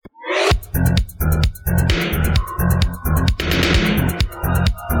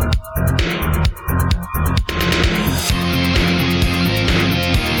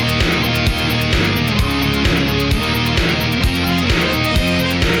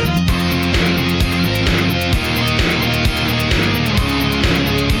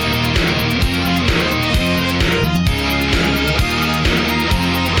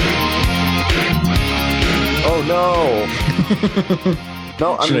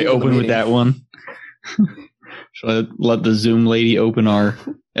No, Should I open with that one? Should I let the Zoom lady open our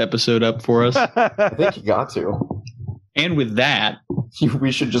episode up for us? I think you got to. And with that,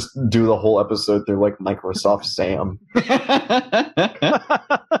 We should just do the whole episode through like Microsoft Sam.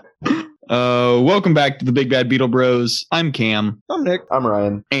 welcome back to the Big Bad Beetle Bros. I'm Cam. I'm Nick. I'm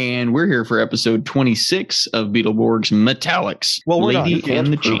Ryan. And we're here for episode 26 of Beetleborg's Metallics. Well, we're not. Lady You can't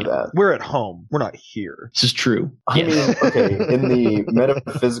and the prove Champ. that. We're at home. We're not here. This is true. I Yes. mean, okay, in the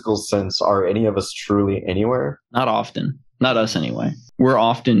metaphysical sense, are any of us truly anywhere? Not often. Not us anyway. We're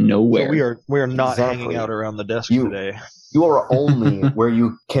often nowhere. So we are not Exactly. hanging out around the desk You- today. You are only where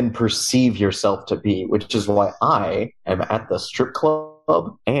you can perceive yourself to be, which is why I am at the strip club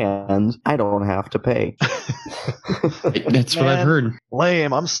and I don't have to pay. That's what I've Man. heard.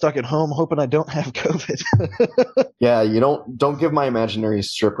 Lame. I'm stuck at home hoping I don't have COVID. Yeah, you don't give my imaginary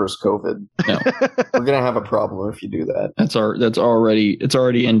strippers COVID. No. We're gonna have a problem if you do that. It's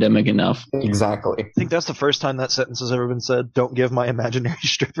already endemic enough. Exactly. I think that's the first time that sentence has ever been said. Don't give my imaginary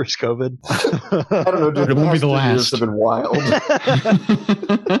strippers COVID. I don't know, dude. It won't be past the 3 years last. have been wild.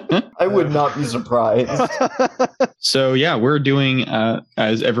 I would not be surprised. So yeah, we're doing,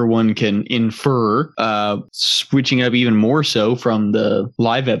 as everyone can infer, switching up even more so from the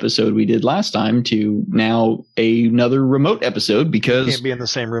live episode we did last time to now another remote episode because Can't be in the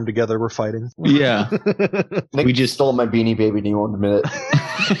same room together. We're fighting. yeah, Nick We just- stole my Beanie Baby and he won't admit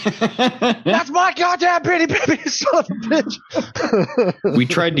it. That's my goddamn Beanie Baby, son of a bitch. we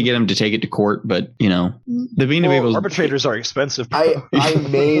tried to get him to take it to court, but you know the Beanie Baby was arbitrators are expensive.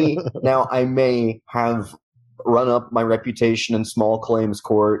 I may have run up my reputation in small claims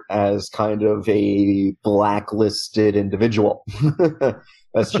court as kind of a blacklisted individual.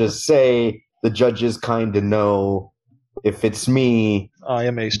 Let's just say the judges kind of know if it's me, I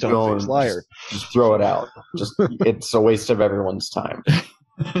am a stone-faced liar. just throw it out. Just it's a waste of everyone's time.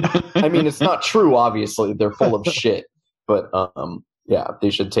 I mean, it's not true. Obviously, they're full of shit. But yeah, they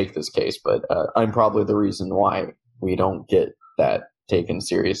should take this case. But I'm probably the reason why we don't get that taken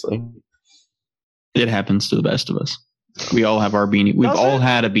seriously. It happens to the best of us. We all have our beanie. We've Does all it?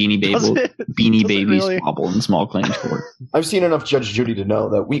 had a beanie Does baby, it? beanie Does it baby really? squabble in small claims court. I've seen enough Judge Judy to know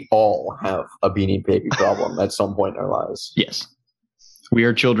that we all have a Beanie Baby problem at some point in our lives. Yes, we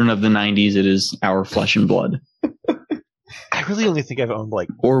are children of the '90s. It is our flesh and blood, I really only think I've owned like,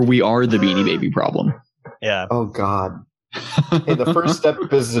 or we are the beanie baby problem. yeah. Oh, God. Hey, the first step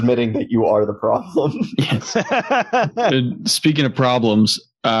is admitting that you are the problem. Yes. And speaking of problems,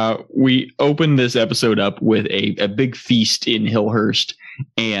 we opened this episode up with a big feast in Hillhurst,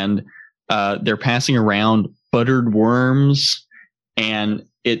 and they're passing around buttered worms, and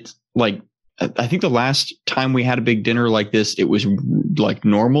it's like I think the last time we had a big dinner like this, it was like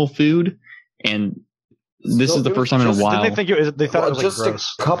normal food, and this So is the it first was time in a just- while. Didn't they think they thought Well, it was just like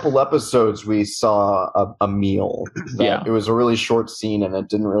gross? a couple episodes, we saw a meal. That Yeah. It was a really short scene, and it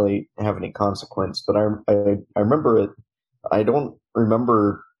didn't really have any consequence. But I remember it. I don't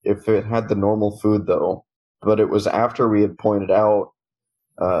remember if it had the normal food, though. But it was after we had pointed out...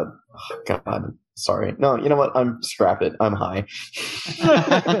 God, sorry. No, you know what? Scrap it. I'm high.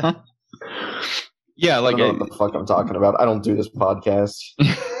 Yeah, like I don't know what the fuck I'm talking about. I don't do this podcast.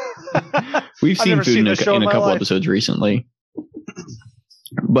 we've I've seen never food seen in a, this show in in a my couple life. episodes recently,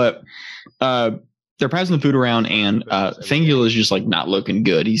 but they're passing the food around, and Fangula is just like not looking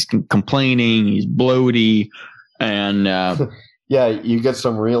good. He's complaining, he's bloaty, and Yeah, you get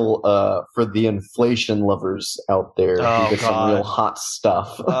some real for the inflation lovers out there. Oh, you get some God. real hot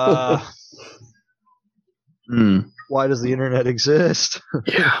stuff. Why does the internet exist?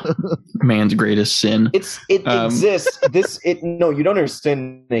 yeah, man's greatest sin. It Um, exists. No, you don't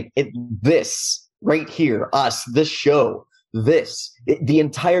understand, Nick. This right here, us, this show, the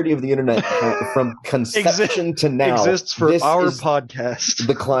entirety of the internet from conception to now Exists for this our is podcast.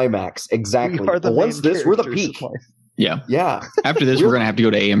 the climax. Exactly. We are the But once main this, we're the characters peak. of life. Yeah, Yeah, after this, we're gonna have to go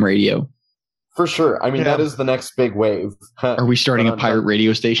to AM radio. for sure. I mean, Yeah. that is the next big wave. Are we starting a pirate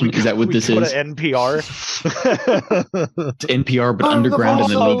radio station? Is that what We this go is? to NPR. It's NPR, but I'm the underground in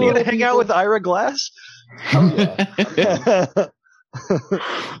the boss of You middle. gonna hang out with Ira Glass? Oh, yeah.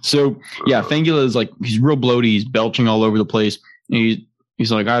 So yeah, Fangula is like he's real bloaty. He's belching all over the place. And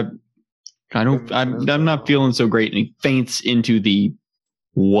he's like I'm not feeling so great, and he faints into the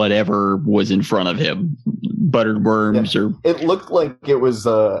whatever was in front of him, buttered worms or It looked like it was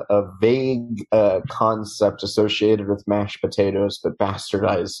a vague concept associated with mashed potatoes, but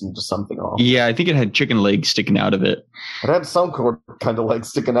bastardized into something else. yeah, I think it had chicken legs sticking out of it. It had some kind of like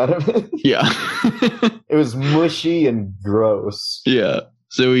sticking out of it. Yeah, It was mushy and gross. yeah.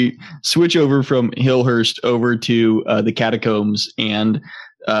 So we switch over from Hillhurst over to the catacombs, and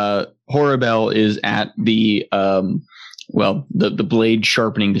Horabel is at the the blade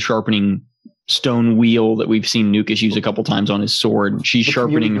sharpening, the sharpening stone wheel that we've seen Nukas use a couple times on his sword. She's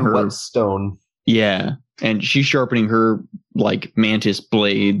sharpening her whetstone. Yeah, and she's sharpening her like mantis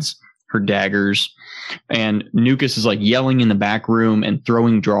blades, her daggers, and Nukas is like yelling in the back room and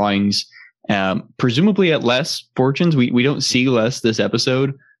throwing drawings. Presumably at Les Fortunes. We don't see Les this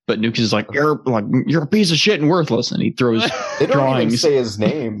episode, but Nukas is like, you're a piece of shit and worthless, and he throws They don't drawings. even say his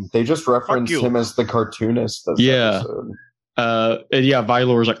name. They just reference him as the cartoonist. This episode. And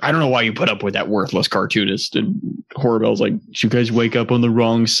Vylor's like, I don't know why you put up with that worthless cartoonist, and Horabel's like, did you guys wake up on the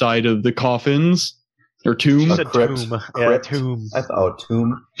wrong side of the coffins or tomb? A crypt. tomb. Yeah, tomb. I thought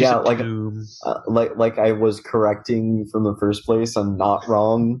tomb. She's Yeah, a like tomb. like I was correcting from the first place. I'm not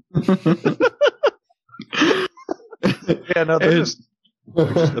wrong. Yeah, no, they're just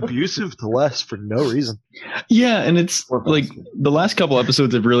abusive to Les for no reason. Yeah, and it's like the last couple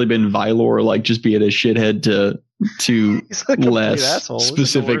episodes have really been Vylor like just being a shithead to He's a complete Les asshole. This is the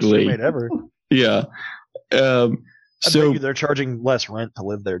worst specifically. roommate ever. Yeah. I bet So you they're charging less rent to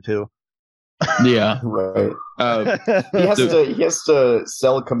live there too. yeah. Right. Uh, He has to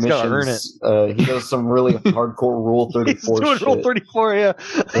sell gotta earn commissions. He does some really hardcore Rule He's 34 doing shit. Rule 34, yeah.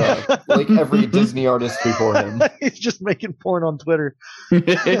 Yeah, like every Disney artist before him. He's just making porn on Twitter.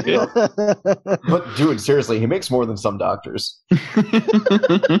 But dude, seriously, he makes more than some doctors.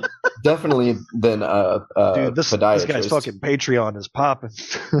 Definitely than Dude, this podiatrist. guy's fucking Patreon is popping.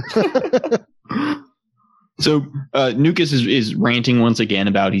 So Nukas is ranting once again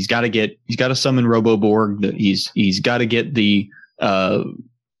about he's got to summon Roboborg. That he's got to get the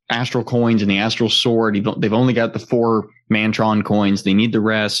astral coins and the astral sword. They've only got the 4 Mantron coins. They need the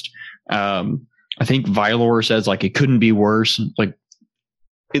rest. I think Vylor says like it couldn't be worse. Like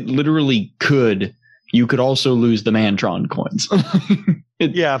it literally could. You could also lose the Mantron coins.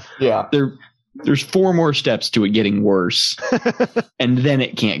 Yeah. There's 4 more steps to it getting worse, and then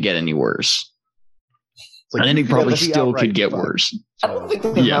it can't get any worse. Like, And then it probably still could get fucked. worse. I don't think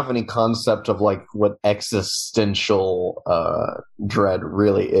they have any concept of like what existential dread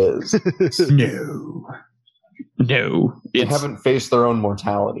really is. No. They haven't faced their own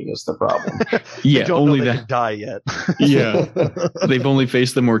mortality is the problem. Yeah, They don't only know they that. can die yet. Yeah, they've only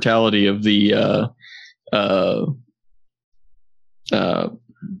faced the mortality of the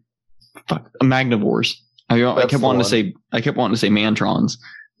Magnivores. I kept wanting to say Mantrons.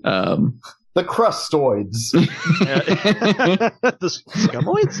 The crustoids. The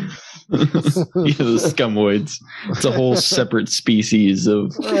scumoids? Yeah, the scumoids. It's a whole separate species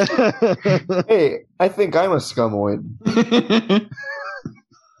of. Hey, I think I'm a scumoid.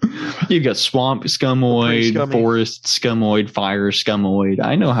 You got swamp scumoid, scummy. forest scumoid, fire scumoid.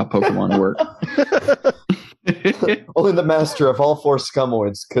 I know how Pokemon work. Only the master of all 4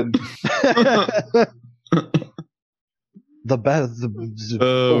 scumoids could. The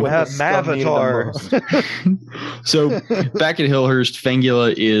Mavatar. So back at Hillhurst,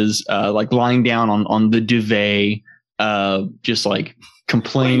 Fangula is like lying down on the duvet, just like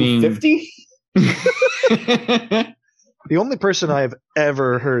complaining. 50? The only person I've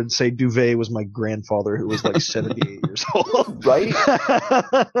ever heard say duvet was my grandfather, who was like 78 years old. Right?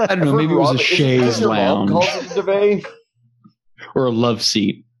 I don't know. Maybe it was a chaise Your mom lounge calls it a duvet? or a love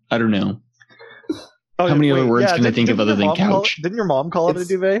seat. I don't know. Oh, How many other words can I think of didn't other your than mom couch? didn't your mom call it a It's-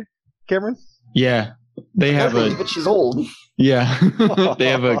 duvet, Cameron? Yeah, they have But she's old. yeah, they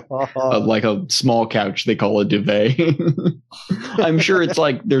have a like a small couch they call a duvet. I'm sure it's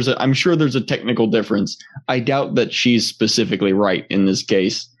like I'm sure there's a technical difference. I doubt that she's specifically right in this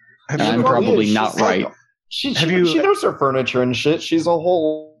case. I'm probably not right. She Have you- knows her furniture and shit. She's a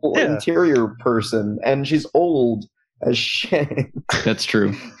whole Yeah. interior person, and she's old as shit. That's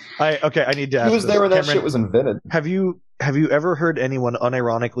true. I need to ask. He was this. there when that Cameron, shit was invented. Have you ever heard anyone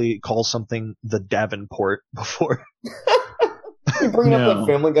unironically call something the Davenport before? You bringing up No. that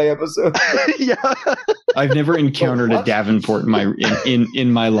Family Guy episode? Yeah. I've never encountered a What? Davenport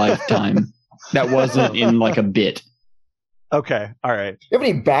in my lifetime. That wasn't in like a bit. Okay. All right. You have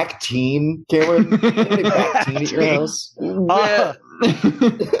any back teen, Cameron? You have any back teen at your house?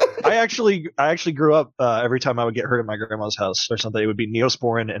 I actually grew up every time I would get hurt at my grandma's house or something, it would be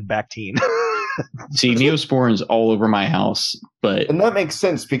Neosporin and Bactine. See, Neosporin's all over my house, but And that makes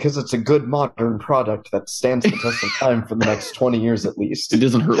sense because it's a good modern product that stands the test of time for the next 20 years at least. it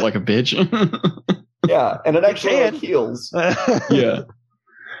doesn't hurt like a bitch. Yeah, and it actually can. like, heals. Yeah.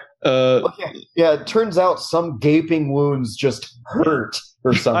 Yeah, it turns out some gaping wounds just hurt.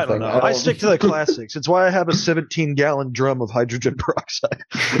 or something. I don't know. I stick to the classics. It's why I have a 17-gallon drum of hydrogen peroxide.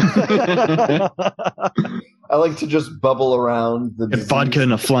 I like to just bubble around the vodka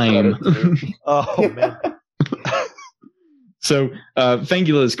in a flame. Oh man. So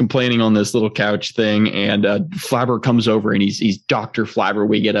Fangula is complaining on this little couch thing, and Flabber comes over, and he's Dr. Flabber.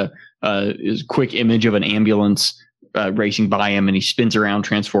 We get a quick image of an ambulance racing by him, and he spins around,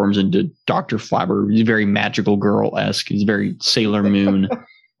 transforms into Dr. Flabber. He's very magical girl-esque. He's very Sailor Moon.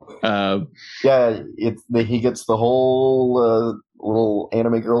 Yeah, he gets the whole little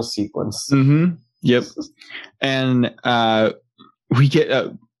anime girl sequence. Mm-hmm. Yep. And we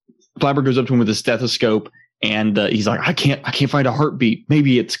get Flabber goes up to him with a stethoscope, and he's like, I can't find a heartbeat.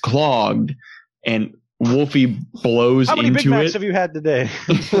 Maybe it's clogged. And Wolfie blows How many into Big Macs it. have you had today?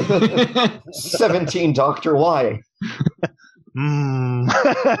 17 Dr. Y.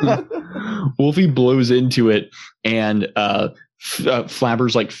 Wolfie blows into it, and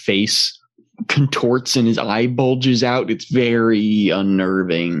Flabber's like face contorts and his eye bulges out. It's very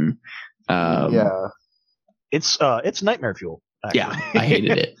unnerving. Yeah. It's nightmare fuel. Actually. Yeah, I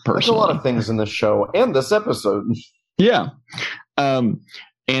hated it personally. There's a lot of things in this show and this episode. Yeah.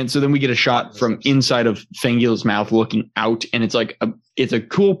 And so then we get a shot from inside of Fangula's mouth looking out, and it's like it's a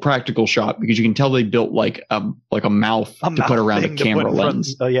cool practical shot because you can tell they built like a mouth to put around a camera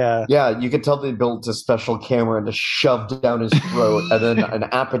lens. Oh yeah. Yeah, you can tell they built a special camera to shove down his throat and then an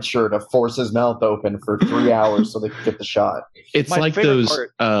aperture to force his mouth open for 3 hours so they could get the shot. It's like those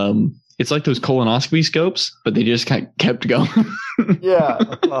it's like those colonoscopy scopes, but they just kind of kept going. Yeah.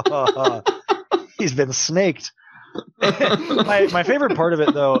 He's been snaked. my favorite part of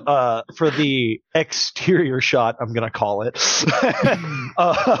it, though, for the exterior shot, I'm gonna call it,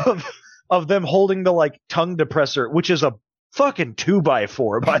 of them holding the like tongue depressor, which is a fucking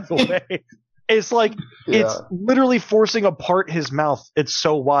 2x4, by the way. It's like it's literally forcing apart his mouth. It's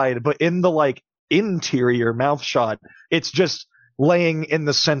so wide, but in the like interior mouth shot, it's just laying in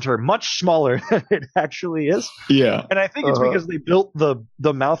the center, much smaller than it actually is. Yeah, and I think it's because they built the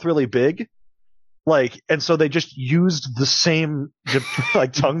mouth really big. Like, and so they just used the same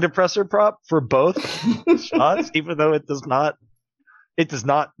like tongue depressor prop for both shots, even though it does not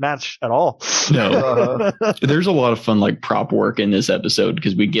match at all. No, there's a lot of fun like prop work in this episode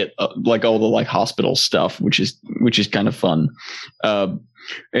because we get like all the like hospital stuff, which is kind of fun.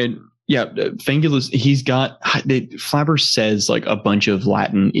 And yeah, Fangula's Flabber says like a bunch of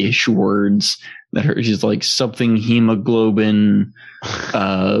Latin-ish words that are just like something hemoglobin,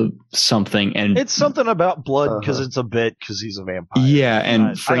 something, and it's something about blood because it's a bit because he's a vampire. Yeah,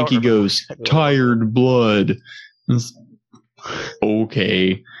 and Frankie goes tired blood.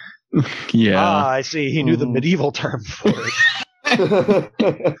 Okay, yeah. I see. He knew the medieval term for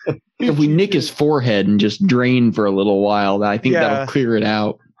it. If we nick his forehead and just drain for a little while, I think that'll clear it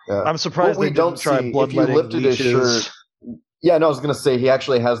out. Yeah. I'm surprised we don't try bloodletting. If you lifted his shirt. Yeah, no, I was going to say he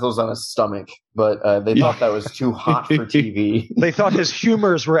actually has those on his stomach, but they thought that was too hot for TV. They thought his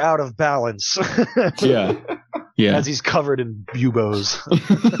humors were out of balance. Yeah. As he's covered in buboes.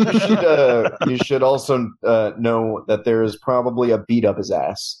 You should also know that there is probably a beat up his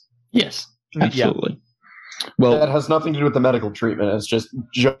ass. Yes, absolutely. Yeah. Well, that has nothing to do with the medical treatment. It's just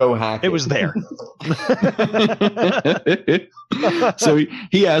Joe Hackett. It was there. So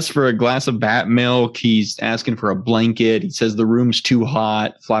he asks for a glass of bat milk. He's asking for a blanket. He says the room's too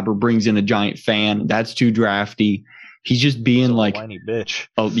hot. Flabber brings in a giant fan. That's too drafty. He's just being like whiny bitch.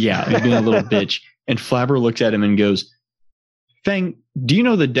 Oh yeah, he's being a little bitch. And Flabber looks at him and goes, "Fang, do you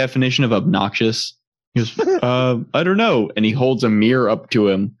know the definition of obnoxious?" He goes, "I don't know." And he holds a mirror up to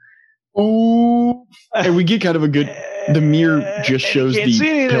him. Ooh. And we get kind of a good. The mirror just shows the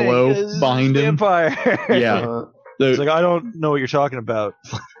pillow behind him. Vampire. Yeah. It's like, I don't know what you're talking about.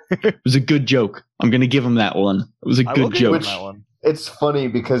 It was a good joke. I'm going to give him that one. It was a good joke. It's funny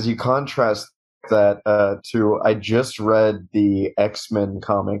because you contrast that to I just read the X-Men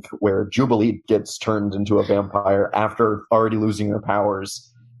comic where Jubilee gets turned into a vampire after already losing her powers,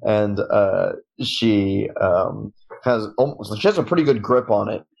 and she has a pretty good grip on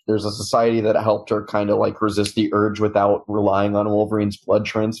it. There's a society that helped her kind of like resist the urge without relying on Wolverine's blood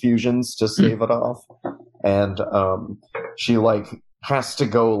transfusions to stave it off. And she like has to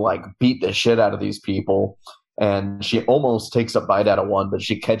go like beat the shit out of these people. And she almost takes a bite out of one, but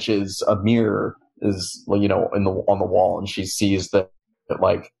she catches a mirror on the wall, and she sees that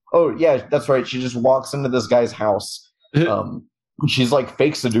like, oh yeah, that's right. She just walks into this guy's house. She's like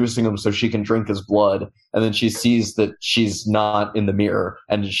fake seducing him so she can drink his blood, and then she sees that she's not in the mirror,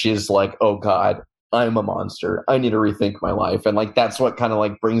 and she's like, "Oh God, I'm a monster. I need to rethink my life. And like that's what kind of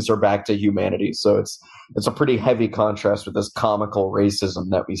like brings her back to humanity. So it's a pretty heavy contrast with this comical racism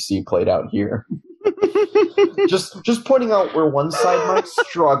that we see played out here. just pointing out where one side might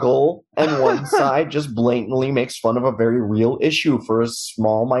struggle and one side just blatantly makes fun of a very real issue for a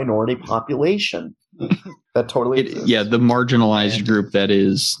small minority population. That totally exists. Yeah, the marginalized group that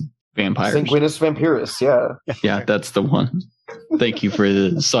is vampires. Sanguinus vampiris, yeah. Yeah, that's the one. Thank you for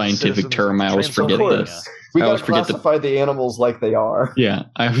the scientific term. I always forget this. We gotta classify the animals like they are. Yeah,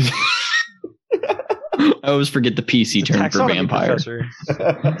 I always forget the PC term for vampire.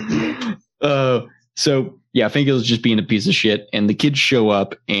 So yeah, Finkel's just being a piece of shit, and the kids show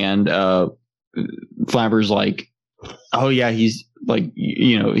up, and Flabber's like, "Oh yeah, he's like,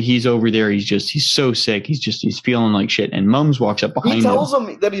 he's over there. He's so sick. He's feeling like shit." And Mums walks up behind him. He tells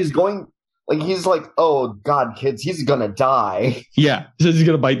him that he's going. Like he's like, "Oh God, kids, he's gonna die." Yeah, he says he's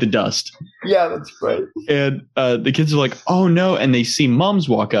gonna bite the dust. Yeah, that's right. And the kids are like, "Oh no!" And they see Mums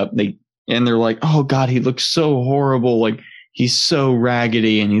walk up. They're like, "Oh God, he looks so horrible. Like he's so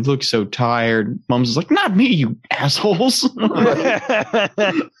raggedy and he looks so tired." Mums is like, "Not me, you assholes." What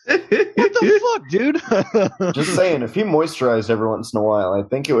the fuck, dude? Just saying, if he moisturized every once in a while, I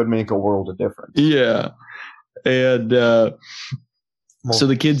think it would make a world of difference. Yeah, and. So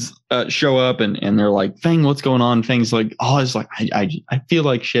the kids show up and they're like, "Fang, what's going on?" Fang's like, "Oh, it's like I feel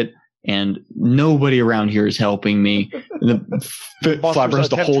like shit, and nobody around here is helping me." And the Flabber has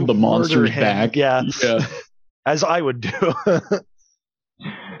to hold the monsters back. Yeah, as I would do.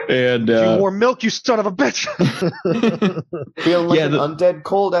 And you more milk, you son of a bitch. Feeling like an undead,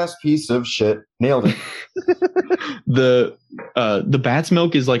 cold ass piece of shit. Nailed it. The bat's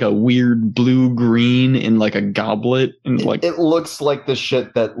milk is like a weird blue green in like a goblet, and like it looks like the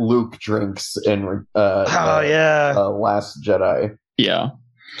shit that Luke drinks in Last Jedi. Yeah,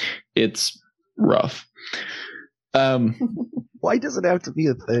 it's rough. Why does it have to be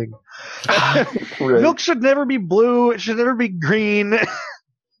a thing? Right. Milk should never be blue. It should never be green.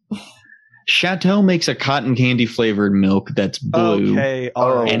 Chateau makes a cotton candy flavored milk that's blue. Okay,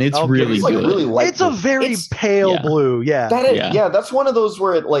 and it's really it's good. Like really light it's a very pale blue. Yeah. That's one of those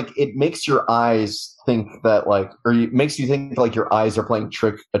where it makes your eyes think that like, or it makes you think like your eyes are playing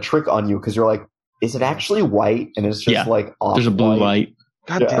a trick on you because you're like, is it actually white? And it's just like off. There's a blue light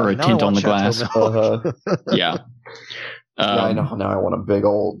or a tint on the glass. Yeah. I know. Now I want a big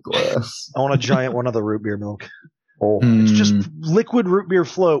old glass. I want a giant one of the root beer milk. Oh, it's just liquid root beer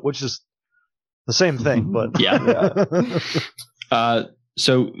float, which is the same thing, but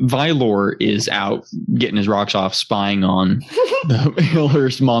so Vylor is out getting his rocks off, spying on the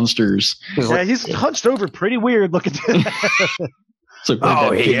Hillhurst monsters. He's hunched over pretty weird looking. So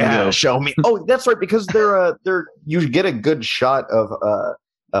show me. Oh, that's right, because they're you get a good shot of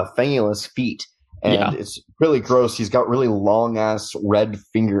Fangula's feet, and it's really gross. He's got really long ass red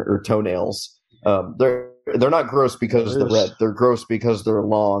finger or toenails. They're not gross because they're red. They're gross because they're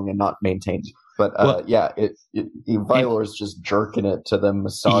long and not maintained. But Vylor is just jerking it to them,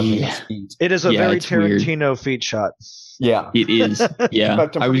 massaging his feet. It is a very Tarantino feet shot. Yeah, it is. Yeah, in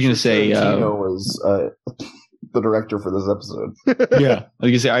fact, I was going to say Tarantino was the director for this episode. Yeah, I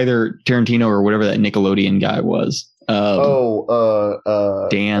was going to say either Tarantino or whatever that Nickelodeon guy was.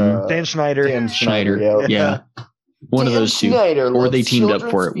 Dan Schneider. Dan Schneider. Yeah. One of those two, or they teamed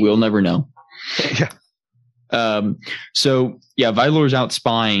up for it. We'll never know. Yeah. So Vylor's out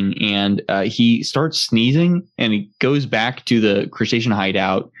spying, and he starts sneezing, and he goes back to the crustacean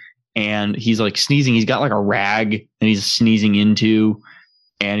hideout, and he's like sneezing. He's got like a rag, and he's sneezing into,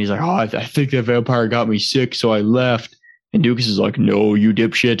 and he's like, "Oh, I think that vampire got me sick, so I left." And Dukas is like, "No, you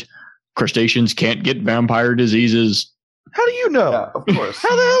dipshit! Crustaceans can't get vampire diseases." How do you know? Yeah, of course.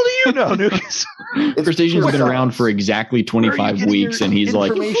 How the hell do you know, Dukas? Crustaceans have been around for exactly 25 weeks, and he's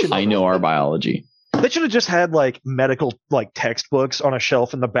like, "I know our biology." They should have just had like medical textbooks on a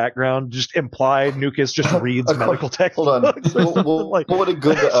shelf in the background, just implied Nukas just reads medical textbooks. Hold on. What would a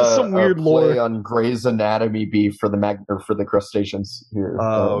good some weird play lore on Grey's Anatomy be for the crustaceans here?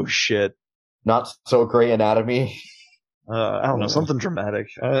 Oh shit! Not so Grey Anatomy. I don't know, something dramatic.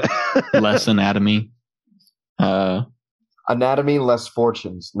 Less anatomy. Anatomy, less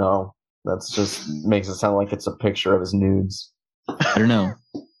fortunes. No, that's just makes it sound like it's a picture of his nudes. I don't know.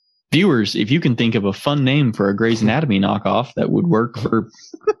 Viewers, if you can think of a fun name for a Grey's Anatomy knockoff that would work for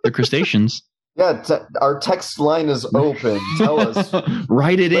the crustaceans. Yeah, our text line is open. Tell us.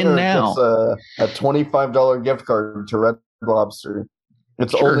 Write it in now. It's a $25 gift card to Red Lobster.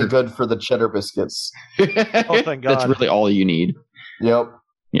 It's only good for the cheddar biscuits. Oh, thank God. That's really all you need. Yep.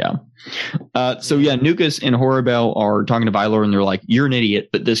 Yeah. So Nukas and Horribel are talking to Vylor, and they're like, "You're an idiot,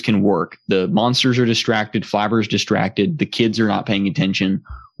 but this can work. The monsters are distracted. Flabber's distracted. The kids are not paying attention.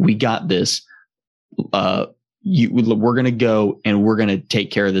 We got this. We're gonna go and we're gonna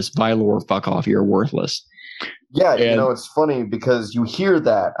take care of this. Vylor, fuck off. You're worthless." Yeah, it's funny because you hear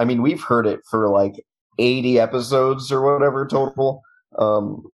that. I mean, we've heard it for like 80 episodes or whatever total,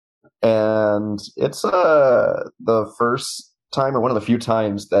 and it's the first time or one of the few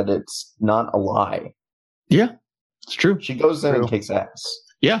times that it's not a lie. Yeah, it's true. She goes in and kicks ass.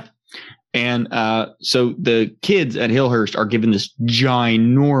 Yeah. And so the kids at Hillhurst are given this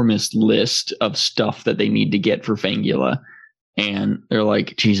ginormous list of stuff that they need to get for Fangula. And they're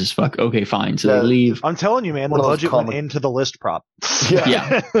like, Jesus fuck. Okay, fine. So they leave. I'm telling you, man, the budget went into the list prop.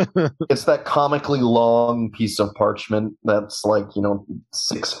 Yeah. It's that comically long piece of parchment that's like,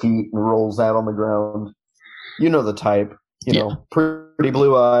 6 feet and rolls out on the ground. You know the type. Pretty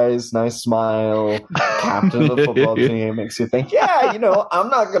blue eyes, nice smile, captain of the football team, makes you think, I'm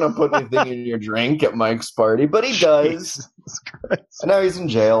not going to put anything in your drink at Mike's party, but he does. And now he's in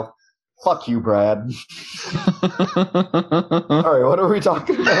jail. Fuck you, Brad. All right, what are we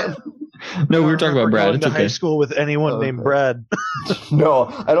talking about? No, we were talking about Brad. It's okay. High school with anyone named Brad.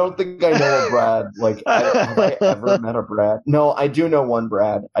 No, I don't think I know a Brad. Like, have I ever met a Brad? No, I do know one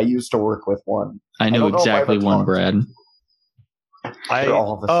Brad. I used to work with one. I know exactly one Brad. I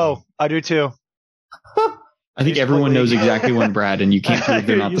do too. I think everyone knows exactly one Brad, and you can't prove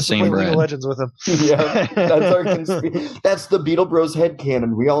they're not the same Brad. Legends with him. Yeah, that's our that's the Beetle Bros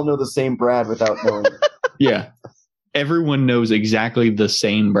headcanon. We all know the same Brad without knowing it. Yeah, everyone knows exactly the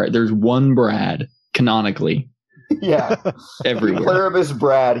same Brad. There's one Brad canonically. Yeah, everywhere. Pluribus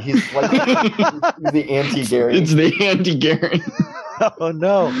Brad. He's like the anti-Gary. It's the anti-Gary. Oh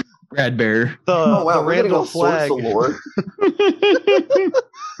no. Brad Bear. The Randall flag.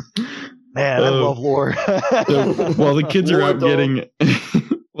 Man, I love lore. While the kids are out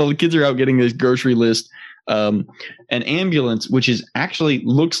getting this grocery list, an ambulance, which is actually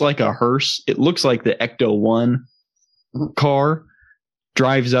looks like a hearse. It looks like the Ecto 1 car,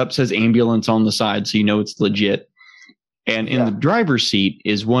 drives up, says ambulance on the side, so you know it's legit. And in the driver's seat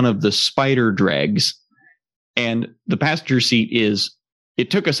is one of the spider dregs, and the passenger seat is. It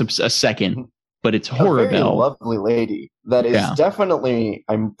took us a second, but it's Horribel. A very lovely lady. That is definitely,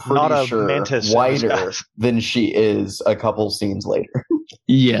 I'm pretty sure, whiter than she is a couple scenes later.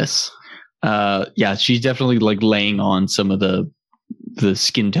 Yes. She's definitely like laying on some of the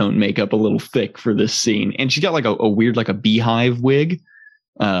skin tone makeup a little thick for this scene. And she's got like a weird, like a beehive wig.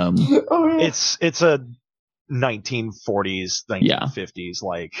 It's a 1940s, 1950s,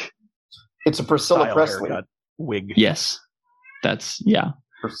 like. It's a Priscilla Presley wig. Yes. That's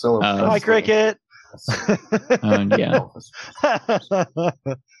Priscilla. Hi, Cricket.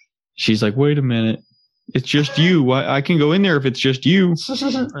 She's like, wait a minute, it's just you. I can go in there if it's just you.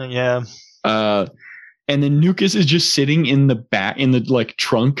 Yeah. And then Nukas is just sitting in the back, in the like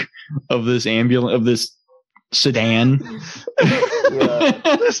trunk of this ambulance, of this sedan.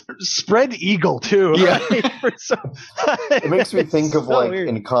 Spread eagle too. Yeah. It makes me think of like weird.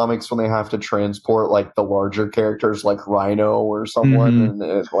 In comics when they have to transport like the larger characters like Rhino or someone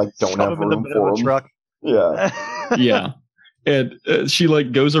and like don't have room for them. Truck. Yeah. Yeah. And she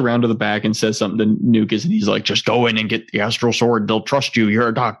like goes around to the back and says something to Nukas, and he's like, just go in and get the astral sword. They'll trust you. You're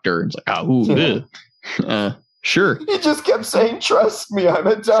a doctor. And it's like, sure. He just kept saying, trust me, I'm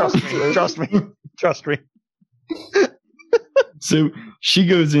a doctor. Trust me. So she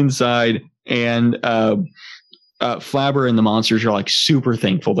goes inside, and Flabber and the monsters are like super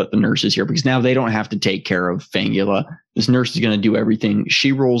thankful that the nurse is here, because now they don't have to take care of Fangula. This nurse is going to do everything.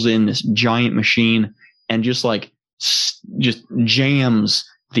 She rolls in this giant machine and just jams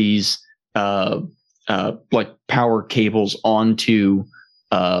these like power cables onto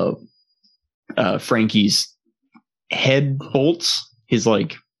Frankie's head bolts, his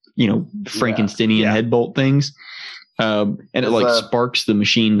like Frankensteinian head bolt things. And it like sparks the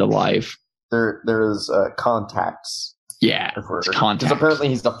machine to life. There's contacts. Yeah, it's contacts. Because apparently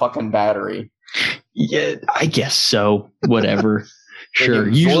he's the fucking battery. Yeah, I guess so. Whatever. Sure.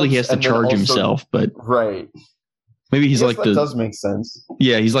 Usually he has to charge himself, but right. Maybe he's like that does make sense.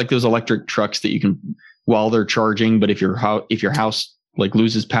 Yeah, he's like those electric trucks that you can while they're charging, but if your house like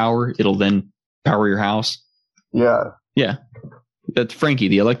loses power, it'll then power your house. Yeah. Yeah. That's Frankie,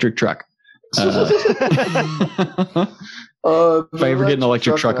 the electric truck. If I ever get an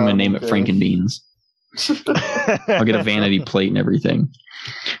electric truck, I'm gonna name it Frankenbeans. I'll get a vanity plate and everything.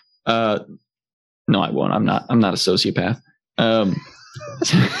 No, I won't. I'm not a sociopath.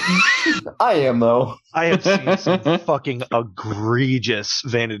 I am though. I have seen some fucking egregious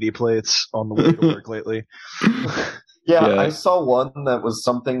vanity plates on the way to work lately. Yeah, I saw one that was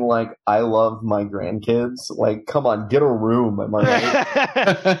something like, "I love my grandkids." Like, come on, get a room. Am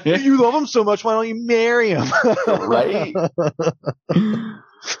I right? You love them so much, why don't you marry them? Right?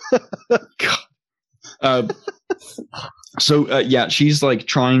 She's like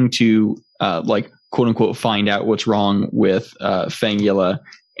trying to like quote unquote find out what's wrong with Fangula,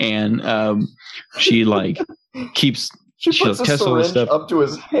 and she like keeps she puts a syringe stuff up to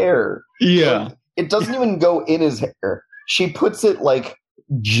his hair. Yeah. Like, it doesn't even go in his hair. She puts it like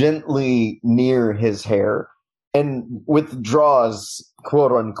gently near his hair and withdraws,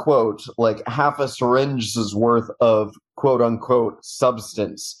 quote unquote, like half a syringe's worth of quote unquote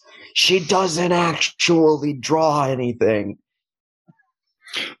substance. She doesn't actually draw anything.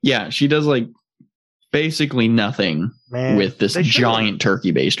 Yeah, she does like basically nothing with this giant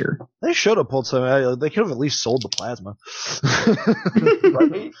turkey baster. They should have pulled some. They could have at least sold the plasma.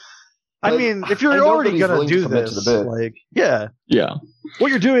 Right? I mean, if you're already going to do this, like, yeah. What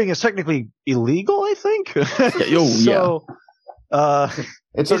you're doing is technically illegal, I think.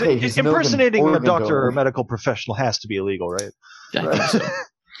 It's okay. Impersonating a doctor or a medical professional has to be illegal, right? I think so.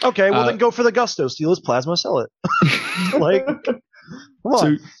 Okay, well then go for the gusto. Steal his plasma, sell it. Like, come on.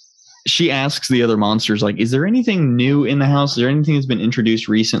 So she asks the other monsters, like, is there anything new in the house? Is there anything that's been introduced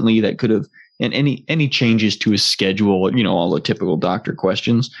recently that could have, and any changes to his schedule? You know, all the typical doctor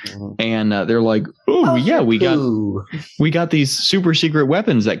questions. Mm-hmm. And they're like, oh yeah, we got these super secret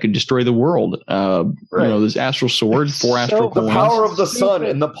weapons that could destroy the world. You know, this astral sword, 4 astral coins. The power of the sun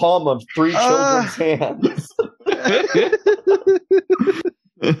in the palm of 3 children's hands.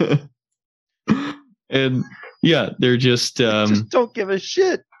 And yeah, they're just don't give a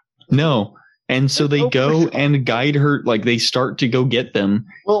shit. No. And so they go and guide her, like they start to go get them.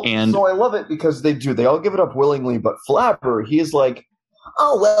 Well, so I love it because they all give it up willingly, but Flapper, he is like,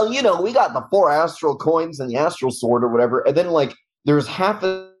 oh, well, you know, we got the 4 astral coins and the astral sword or whatever. And then like there's half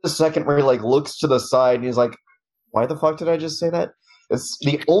a second where he like looks to the side and he's like, why the fuck did I just say that? It's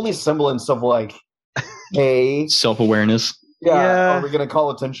the only semblance of like a self-awareness. Yeah. Are we going to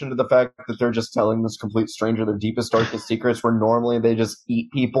call attention to the fact that they're just telling this complete stranger their deepest, darkest secrets where normally they just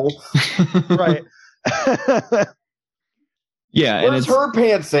eat people? Right. Yeah. Where's her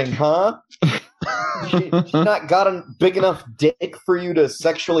pantsing, huh? She not got a big enough dick for you to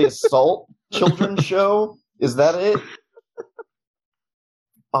sexually assault children's show? Is that it?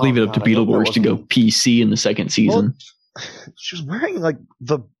 Leave it up to Beetleborgs to go PC in the 2nd season. Well, she was wearing like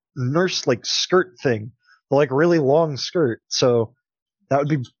the nurse like skirt thing. Like really long skirt, so that would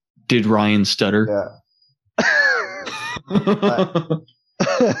be. Did Ryan stutter? Yeah.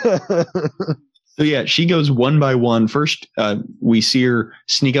 So yeah, she goes one by one. First, we see her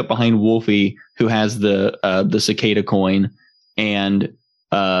sneak up behind Wolfie, who has the cicada coin, and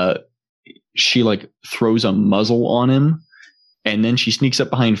she like throws a muzzle on him, and then she sneaks up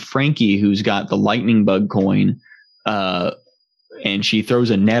behind Frankie, who's got the lightning bug coin, and she throws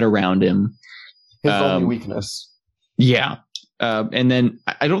a net around him. His only weakness. Yeah. And then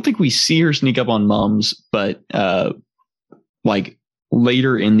I don't think we see her sneak up on Mums, but like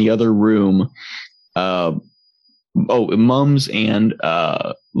later in the other room, Mums and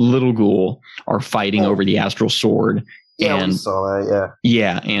Little Ghoul are fighting over the astral sword. Yeah, and we saw that, yeah.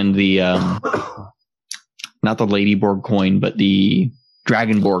 Yeah, and the not the Ladyborg coin, but the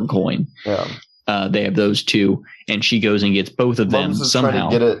Dragonborg coin. Yeah. They have those two, and she goes and gets both of them Mums is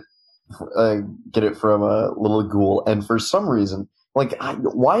somehow. Trying to get it from a Little Ghoul, and for some reason, like,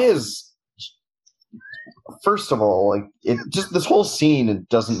 why is? First of all, like, it just this whole scene, it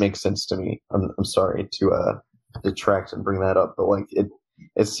doesn't make sense to me. I'm sorry to detract and bring that up, but like it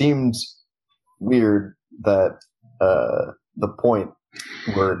seemed weird that the point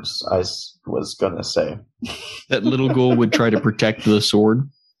words I was gonna say that Little Ghoul would try to protect the sword.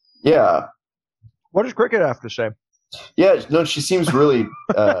 Yeah. What does Cricket have to say? Yeah, no, she seems really.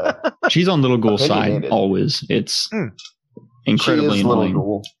 She's on Little Ghoul's side always. It's incredibly she is annoying. Little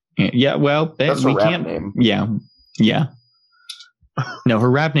Ghoul. Yeah, well, that's her rap name. Yeah. No, her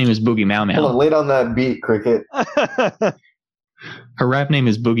rap name is Boogie Meow Meow. Hold on, late on that beat, Cricket. Her rap name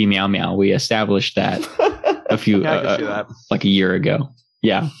is Boogie Meow Meow. We established that a few, like a year ago.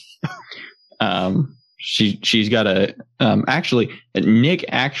 Yeah. She's got a. Actually, Nick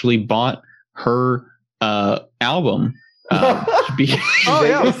actually bought her album. Yeah.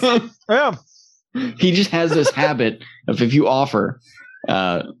 He just has this habit of if you offer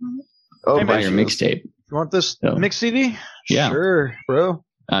buy your mixtape. You want this mix CD? Yeah. Sure, bro.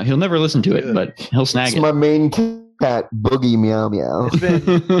 He'll never listen to it, but he'll snag it's it. My main cat boogie meow meow. It's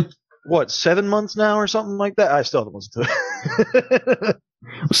been what 7 months now or something like that. I still haven't listened to it.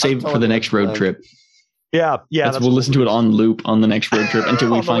 We'll save it for the next road trip. Yeah. We'll listen to it on loop on the next road trip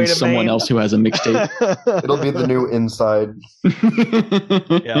until we find someone else who has a mixtape. It'll be the new Inside.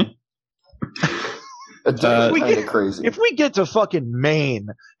 Yeah. It's kind of crazy. If we get to fucking Maine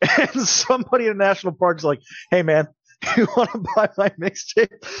and somebody in a national park's like, "Hey man, you want to buy my mixtape?"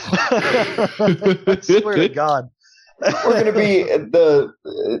 I swear to God, we're gonna be at the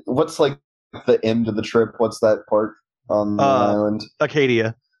what's like the end of the trip. What's that park on the island?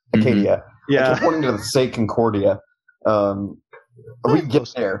 Acadia. Acadia. Yeah. According to the Say Concordia, we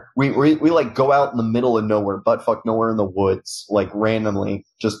get there. We like go out in the middle of nowhere, buttfuck nowhere in the woods, like randomly.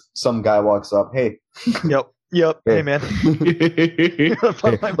 Just some guy walks up. Hey. Yep. Hey man.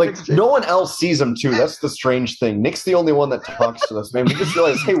 Like no one else sees him too. That's the strange thing. Nick's the only one that talks to us, man. We just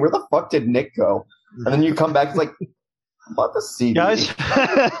realize, hey, where the fuck did Nick go? And then you come back, it's like, what the CD? Guys,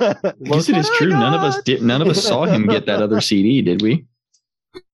 I guess it is true. None of us saw him get that other CD, did we?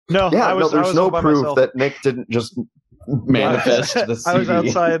 No, yeah, there's no proof that Nick didn't just manifest the CD.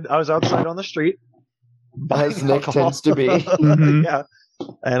 I was outside on the street, as Nick tends to be. Mm-hmm. Yeah,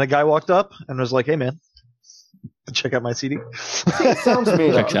 and a guy walked up and was like, "Hey, man, check out my CD." It sounds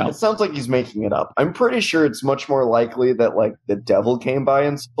made up. Out. It sounds like he's making it up. I'm pretty sure it's much more likely that like the devil came by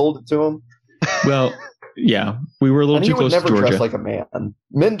and sold it to him. Well, yeah, we were a little too close to Georgia. He would never dress like a man.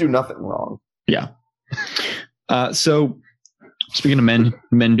 Men do nothing wrong. Yeah. So. Speaking of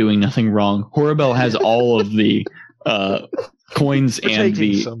men doing nothing wrong, Horabelle has all of the coins and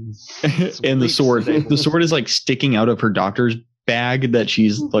the and the sword. The sword is like sticking out of her doctor's bag that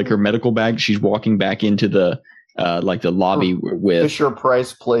she's like her medical bag. She's walking back into the like the lobby with Fisher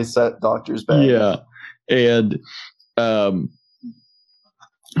Price playset doctor's bag. Yeah, and the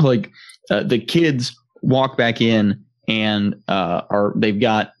kids walk back in. And they've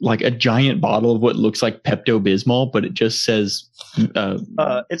got like a giant bottle of what looks like Pepto-Bismol, but it just says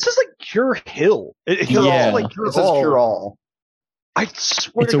it says like Cure Hill. It says Cure All. I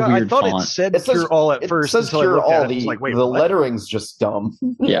swear it's to God, a weird I thought font. it said Cure All at first. It says Cure All. The what? lettering's just dumb.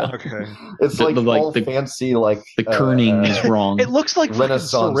 Yeah. Okay. It's all fancy, like the kerning is wrong. It looks like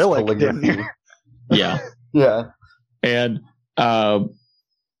Renaissance calligraphy. Yeah. Yeah. And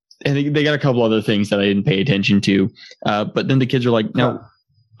they got a couple other things that I didn't pay attention to. But then the kids are like, no,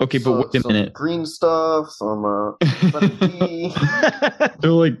 okay, but wait a minute. Green stuff, some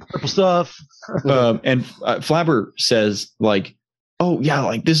they're like purple stuff. And Flabber says like, oh yeah,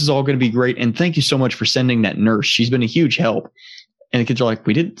 like this is all going to be great. And thank you so much for sending that nurse. She's been a huge help. And the kids are like,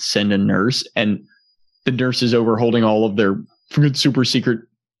 we didn't send a nurse. And the nurse is over holding all of their super secret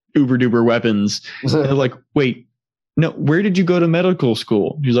uber duper weapons. They're like, wait. No, where did you go to medical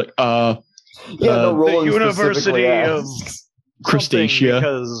school? He's like, the University of Crustacea.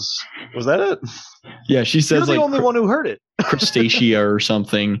 Because was that it? Yeah, she says you're the like only one who heard it. Crustacea or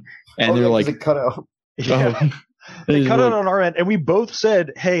something, and they're like, it cut out. Yeah. They cut out on our end, and we both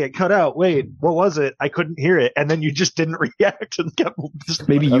said, "Hey, it cut out. Wait, what was it? I couldn't hear it." And then you just didn't react and kept.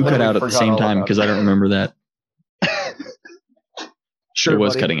 Maybe you cut out at the same time because I don't remember that. Sure, it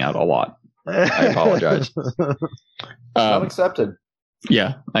was buddy. cutting out a lot. I apologize. Not accepted.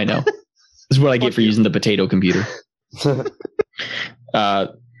 Yeah, I know. This is what I get for using the potato computer.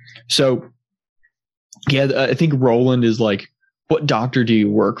 So, yeah, I think Roland is like, what doctor do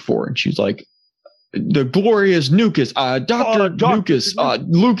you work for? And she's like, the glorious Nucus, Dr. Nucus,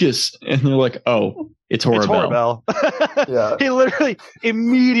 Lucas. And they're like, oh, it's Horabelle. It's Horabelle. Yeah. He literally,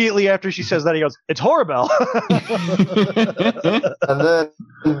 immediately after she says that, he goes, it's Horabelle.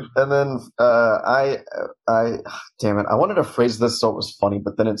 and then I damn it, I wanted to phrase this so it was funny,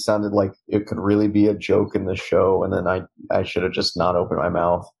 but then it sounded like it could really be a joke in the show, and then I should have just not opened my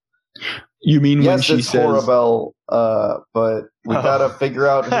mouth. You mean yes, when she it's says Horabelle, but we gotta figure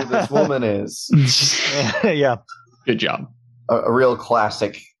out who this woman is. Yeah. Good job. A real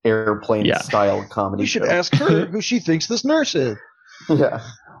classic airplane style comedy. You should show. ask her who she thinks this nurse is. Yeah.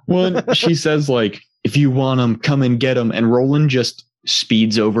 Well, she says like, if you want them, come and get them. And Roland just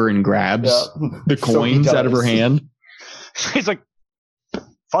speeds over and grabs the coins out of her hand. He's like,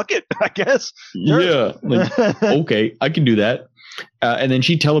 fuck it, I guess. Yeah. Like, okay, I can do that. And then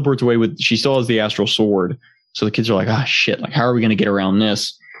she teleports away she still has the astral sword. So the kids are like, ah, shit, like, how are we going to get around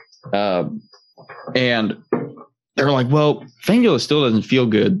this? And they're like, well, Fangula still doesn't feel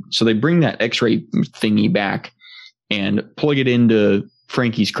good. So they bring that x-ray thingy back and plug it into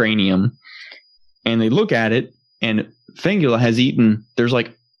Frankie's cranium. And they look at it, and Fangula has eaten, there's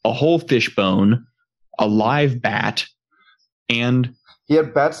like a whole fish bone, a live bat, and he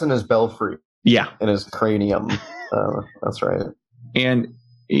had bats in his belfry. Yeah. In his cranium. That's right. And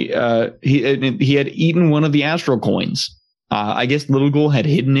he had eaten one of the astral coins. I guess Little Ghoul had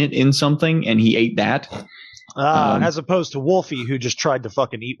hidden it in something, and he ate that. As opposed to Wolfie, who just tried to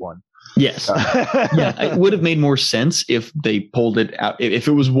fucking eat one. Yes. Yeah, it would have made more sense if they pulled it out. If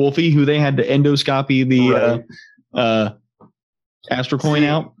it was Wolfie who they had to endoscopy the astral coin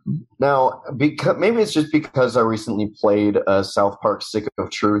out. Now, because maybe it's just because I recently played South Park Stick of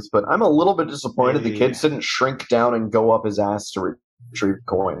Truth, but I'm a little bit disappointed the kids didn't shrink down and go up his ass to retrieve the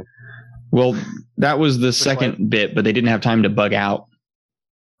coin. Well, that was the second bit, but they didn't have time to bug out.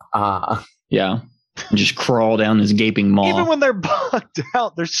 Yeah. Just crawl down his gaping maw. Even when they're bugged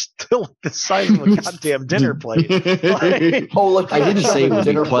out, they're still the size of a goddamn dinner plate. Oh, look, I didn't say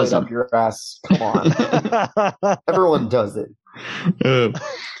dinner plate up your ass. Come on. Everyone does it.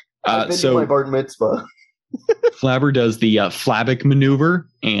 I've been to my bar mitzvah. Flabber does the Flabic maneuver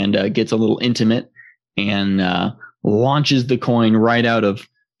and gets a little intimate and launches the coin right out of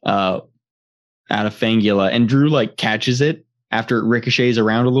Fangula. And Drew like catches it after it ricochets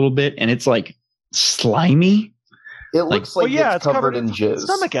around a little bit, and it's like slimy. It looks like it's covered in jizz.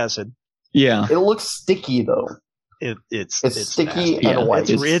 Stomach acid. Yeah. It looks sticky though. It's sticky nasty. and white.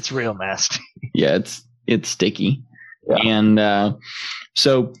 It's real nasty. Yeah, it's sticky. Yeah. And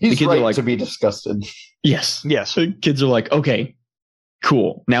so he's the kids right are like to be disgusted. Yes. Yes. The kids are like, okay,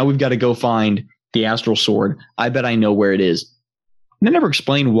 cool. Now we've got to go find the astral sword. I bet I know where it is. And they never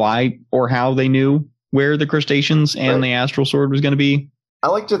explained why or how they knew where the crustaceans and the astral sword was going to be. I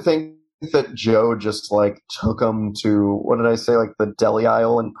like to think that Joe just like took them to, what did I say, like the deli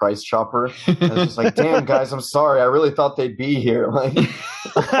aisle in Price Chopper. And it's just like, damn guys, I'm sorry. I really thought they'd be here. Like,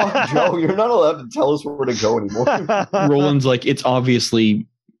 oh, Joe, you're not allowed to tell us where to go anymore. Roland's like, it's obviously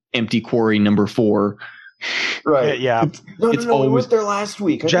empty quarry number 4. Right. Yeah. No, we went there last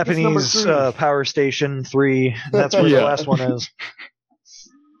week. Japanese power station 3. That's where the last one is.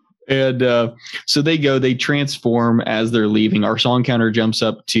 And so they transform as they're leaving. Our song counter jumps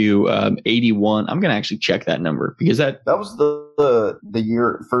up to 81. I'm going to actually check that number because that was the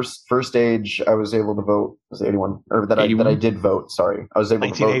year first stage I was able to vote. Was 81 or that 81? I did vote. Sorry, I was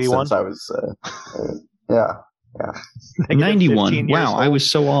able to vote since I was. Yeah. 91. Wow, I was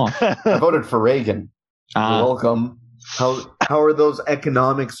so off. I voted for Reagan. You're welcome. How are those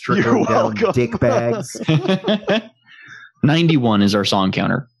economics trickling down, dick bags? 91 is our song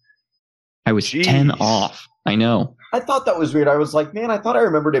counter. I was 10 off. I know. I thought that was weird. I was like, man, I thought I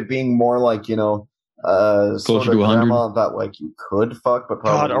remembered it being more like, closer to 100. That like you could fuck, but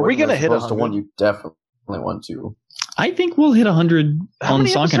probably God, are we gonna hit 100? One you definitely want to. I think we'll hit 100 on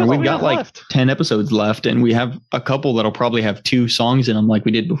Song Counter. We've got like 10 episodes left, and we have a couple that'll probably have 2 songs in them like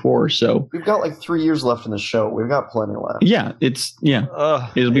we did before. So we've got like 3 years left in the show. We've got plenty left. Yeah,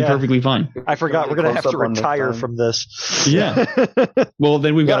 it'll be perfectly fine. I forgot we're gonna have to retire from this. Yeah. Well,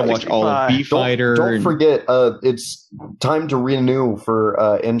 then we've got to watch all of B-Fighter. Don't forget, it's time to renew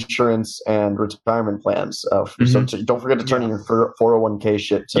for insurance and retirement plans. So don't forget to turn in your 401k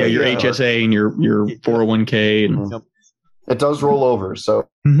shit. Your HSA and your 401k and. It does roll over, so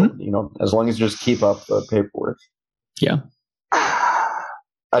as long as you just keep up the paperwork. Yeah,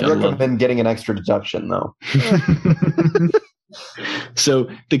 I'd recommend getting an extra deduction though. So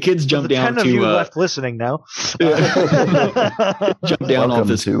the kids jump down 10 of you left listening now. Jump down off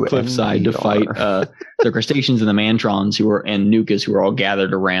this cliffside to fight the crustaceans and the mantrons and Nukas who are all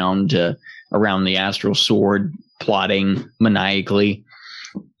gathered around the astral sword, plotting maniacally,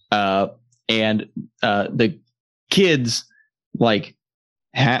 and the kids. Like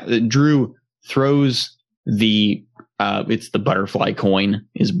Drew throws the it's the butterfly coin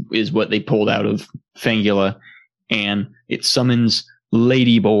is what they pulled out of Fangula, and it summons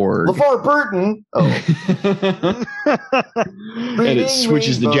Lady Borg. LeVar Burton. Oh. And it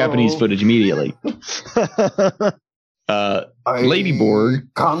switches to Japanese footage immediately. Lady Borg.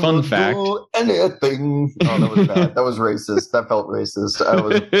 Fun fact. Anything. Oh, that was bad. That was racist. That felt racist. That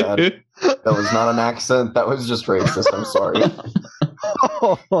was bad. That was not an accent. That was just racist. I'm sorry.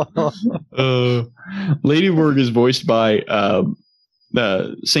 Lady Borg is voiced by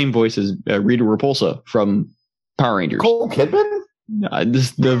the same voice as Rita Repulsa from Power Rangers. Nicole Kidman?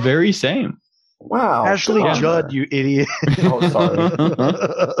 The very same. Wow. Ashley Judd, you idiot. Oh, sorry.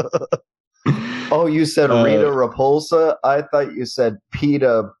 Oh, you said Rita Repulsa? I thought you said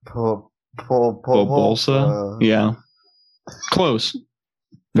Peta Repulsa? Yeah. Close.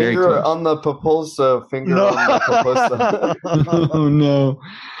 Very finger close. On the Papulsa, finger on the Papulsa. Oh, no.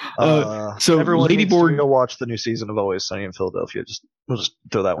 So everyone Lady needs Borg. to go watch the new season of Always Sunny in Philadelphia. We'll just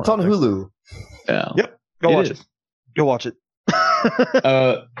throw that one It's on Hulu. Yeah. Yep. Go watch it. Go watch it.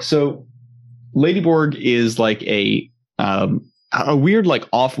 So Ladyborg is like a weird like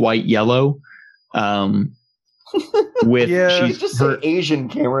off-white yellow. With she's just say Asian,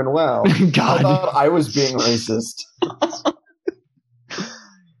 Cameron. Wow, God, I thought I was being racist.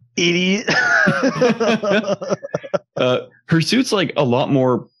 Idiot. Her suit's like a lot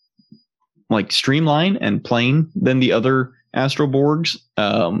more like streamlined and plain than the other Astralborgs.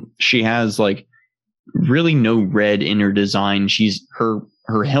 She has like really no red in her design.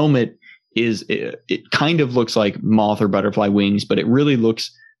 Her helmet is it kind of looks like moth or butterfly wings, but it really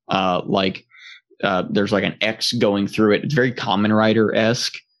looks like there's like an X going through it. It's very Kamen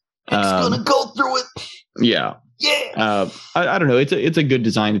Rider-esque. It's gonna go through it. Yeah. Yeah. I don't know. It's a good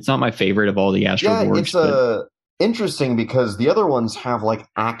design. It's not my favorite of all the Astralborgs. Yeah, it's interesting because the other ones have like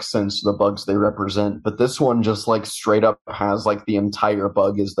accents to the bugs they represent, but this one just like straight up has like the entire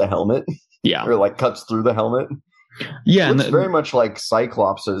bug is the helmet. Yeah. Or like cuts through the helmet. Yeah. It's very much like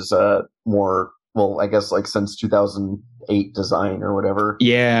Cyclops' more, well, I guess like since 2008 design or whatever.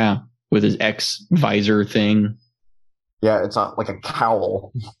 Yeah. With his X visor thing. Yeah, it's not like a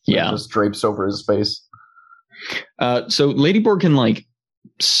cowl. Yeah. It just drapes over his face. So Ladyborg can like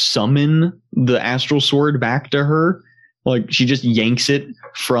summon the astral sword back to her. Like she just yanks it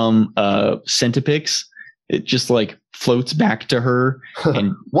from Centipix. It just like floats back to her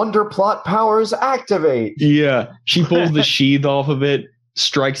and Wonder plot powers activate. Yeah. She pulls the sheath off of it,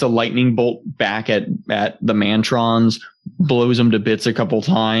 strikes a lightning bolt back at the Mantrons, blows them to bits a couple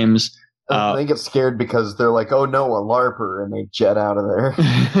times. They get scared because they're like, oh no, a LARPer, and they jet out of there.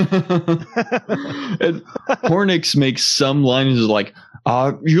 And Hornix makes some lines like,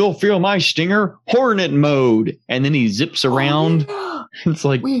 you'll feel my stinger, Hornet mode. And then he zips around. Oh, yeah. It's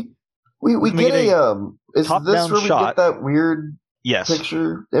like we get is this where we shot. get that weird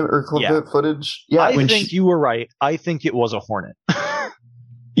picture or clip footage? Yeah. I think you were right. I think it was a Hornet.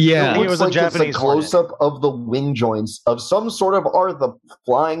 Yeah, it was like a Japanese close-up of the wing joints of some sort of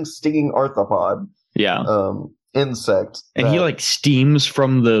flying, stinging arthropod. Yeah, insect, and he like steams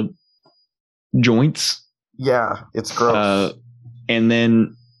from the joints. Yeah, it's gross. And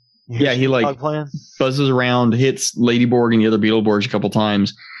then he like buzzes around, hits Ladyborg and the other Beetleborgs a couple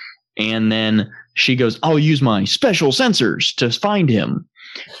times, and then she goes, "I'll use my special sensors to find him."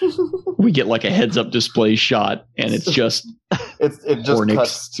 We get like a heads-up display shot, and it's just it just Hornix.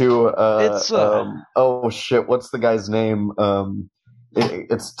 Cuts to oh shit, what's the guy's name?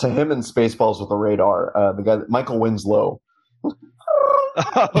 It's to him in Spaceballs with a radar. The guy Michael Winslow.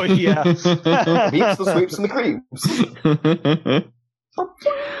 Oh yeah, beats the sweeps and the creeps.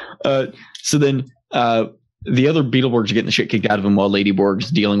 So then the other Beetleborgs are getting the shit kicked out of him while Ladyborg's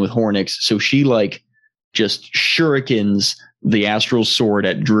dealing with Hornix. So she like just shurikens the astral sword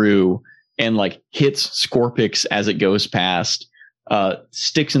at Drew and like hits Scorpix as it goes past,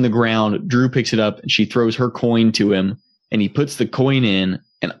 sticks in the ground. Drew picks it up and she throws her coin to him and he puts the coin in.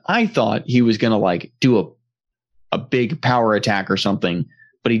 And I thought he was going to like do a big power attack or something,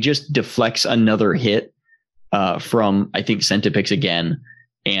 but he just deflects another hit from, I think, Centipix again.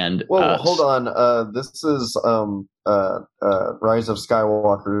 And whoa, hold on. This is Rise of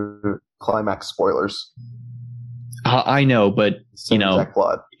Skywalker climax spoilers. I know, but you know,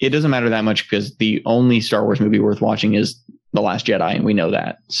 it doesn't matter that much because the only Star Wars movie worth watching is The Last Jedi, and we know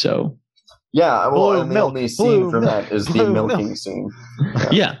that. So yeah, well, and the only scene from that is the milking scene.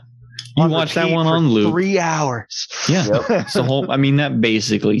 Yeah. You watch that one on loop. 3 hours. Yeah. Yep. So whole, I mean, that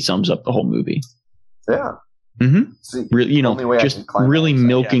basically sums up the whole movie. Yeah. Mm-hmm. See, you know, just really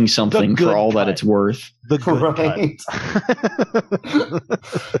milking something for all that it's worth. The good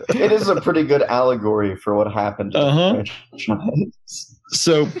It is a pretty good allegory for what happened. So,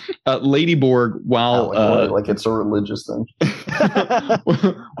 Ladyborg, while like it's a religious thing,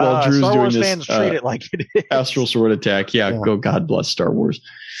 while Drew's Star doing Wars this, fans treat it like it is. Astral Sword attack. Yeah, go God bless Star Wars.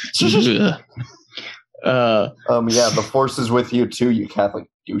 Yeah, the Force is with you too, you Catholic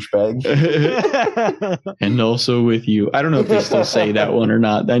douchebag. And also with you. I don't know if they still say that one or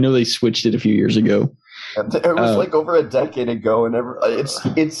not. I know they switched it a few years ago. It was like over a decade ago, and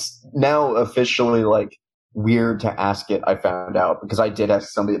it's now officially like weird to ask it. I found out because I did ask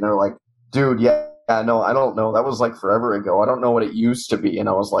somebody, and they're like, "Dude, yeah, no, I don't know. That was like forever ago. I don't know what it used to be." And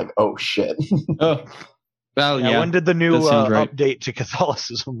I was like, "Oh shit." Oh, well, yeah. When did the new update to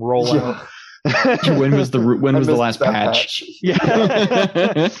Catholicism roll out? When was the last patch? Yeah,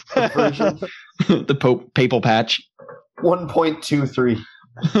 the papal patch. 1.23.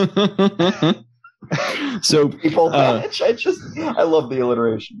 So papal patch. I love the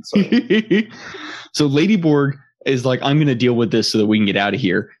alliteration. So Ladyborg is like, I'm going to deal with this so that we can get out of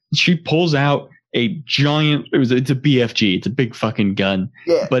here. She pulls out giant. It's a BFG. It's a big fucking gun.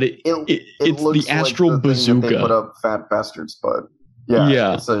 Yeah, but it's looks the Astral like the Bazooka. thing that they put up Fat Bastard's butt.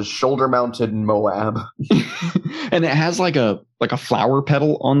 Yeah, it's a shoulder-mounted Moab, and it has like a flower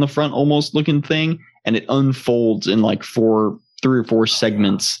petal on the front, almost looking thing, and it unfolds in like 3 or 4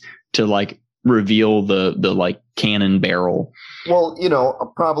 segments to like reveal the like cannon barrel.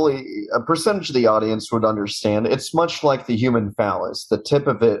 Well, probably a percentage of the audience would understand. It's much like the human phallus. The tip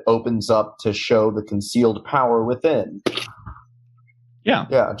of it opens up to show the concealed power within.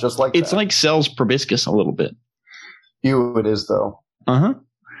 Yeah, just like it's like Cell's proboscis a little bit. It is though. So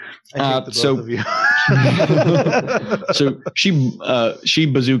she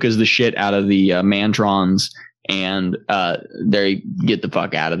bazookas the shit out of the Mantrons, and they get the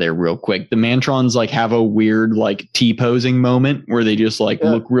fuck out of there real quick. The Mantrons like have a weird like T-posing moment where they just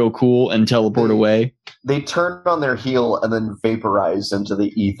look real cool and teleport away. They turn on their heel and then vaporize into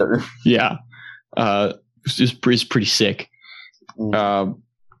the ether. Yeah, it's pretty sick. So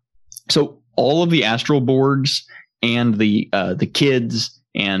all of the Astral Borgs and the kids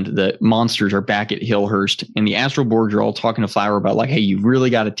and the monsters are back at Hillhurst, and the Astral Borgs are all talking to Flower about like, hey, you've really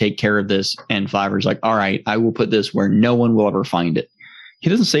got to take care of this. And Flower's like, all right, I will put this where no one will ever find it. He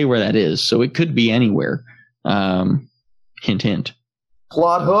doesn't say where that is, so it could be anywhere. Hint, hint.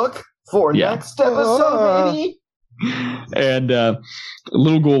 Plot hook for next episode, baby. And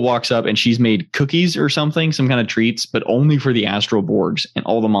Little Ghoul walks up, and she's made cookies or something, some kind of treats, but only for the Astral Borgs. And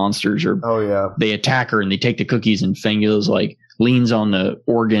all the monsters they attack her, and they take the cookies, and Fangula's like leans on the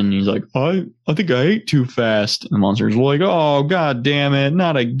organ. And he's like, I think I ate too fast. And the monsters are like, oh, God damn it,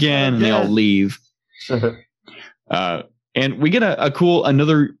 not again. And they all leave. And we get a cool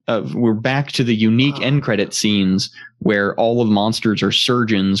we're back to the unique end credit scenes where all of the monsters are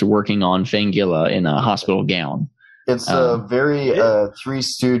surgeons working on Fangula in a hospital gown. It's a very Three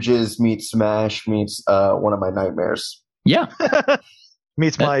Stooges meets Smash meets One of My Nightmares. Yeah.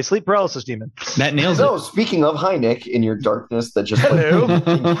 Meets my sleep paralysis demon. That nails it. No, speaking of, hi, Nick, in your darkness that just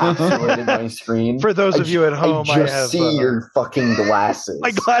encapsulated my screen. For those of you at home, I just see your fucking glasses.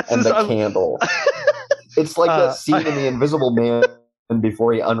 My glasses and the candle. It's like that scene in The Invisible Man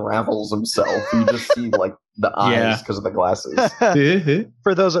before he unravels himself. You just see like the eyes because of the glasses.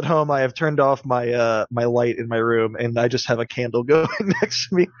 For those at home, I have turned off my my light in my room, and I just have a candle going next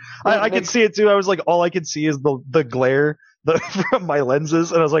to me. I can see it too. I was like, all I can see is the glare from my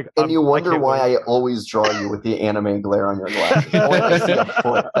lenses, and I was like, and you wonder why I always draw you with the anime glare on your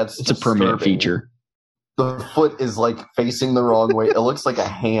glasses. It's a permanent feature. The foot is like facing the wrong way. It looks like a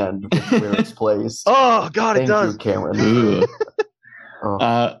hand where it's placed. Oh God, it does. Thank you, Cameron.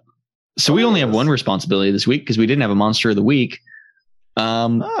 So we only have one responsibility this week because we didn't have a monster of the week.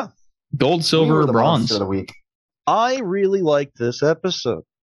 Gold, silver, or bronze? Monster of the week. I really liked this episode.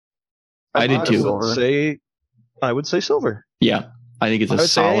 I did too. I would say silver. Yeah, I think it's a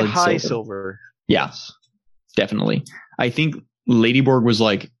solid high silver. Yeah, definitely. I think Ladyborg was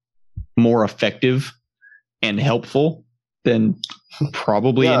like more effective and helpful than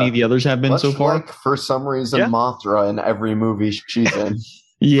probably any of the others have been so far. Like, for some reason, Mothra in every movie she's in.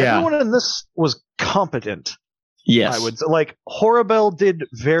 Yeah, everyone in this was competent. Yes, I would say. Like Horabelle did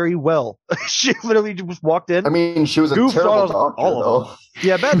very well. She literally just walked in. I mean, she was a terrible doctor, all of them.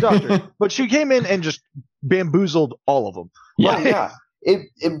 Yeah, bad doctor, but she came in and just bamboozled all of them. Yeah, well, yeah.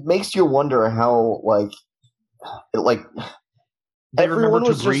 It makes you wonder how everyone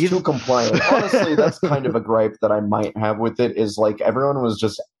was just too compliant. Honestly, that's kind of a gripe that I might have with it. Is like everyone was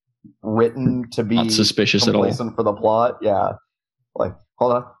just written to be not suspicious at all for the plot. Yeah, like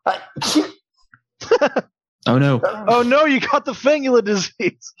hold on. Oh no! Oh no! You got the Fangula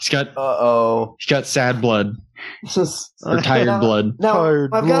disease. He's got. He's got sad blood. Or tired blood. No,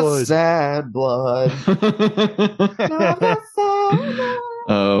 I've got sad blood.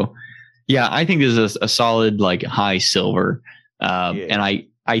 Oh, yeah. I think this is a solid like high silver, and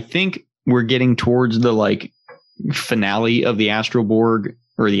I think we're getting towards the like finale of the Astral Borg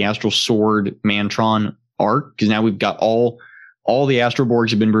or the Astral Sword Mantron arc, because now we've got all the Astral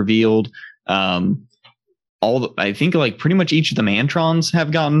Borgs have been revealed. I think like pretty much each of the Mantrons have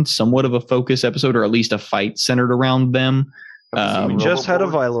gotten somewhat of a focus episode, or at least a fight centered around them. We just had a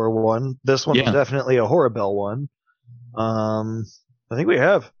Vylor one. This one was definitely a Horabelle one. I think we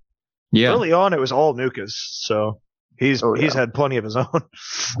have. Yeah. Early on, it was all Nukas, so he's had plenty of his own.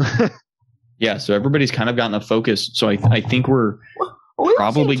 Yeah, so everybody's kind of gotten a focus. So I think we're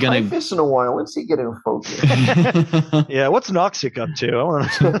probably going to. This in a while. When's he getting focused? Yeah, what's Noxic up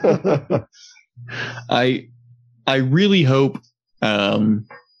to? I really hope.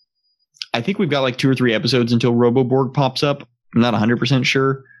 I think we've got like 2 or 3 episodes until Roboborg pops up. I'm not 100%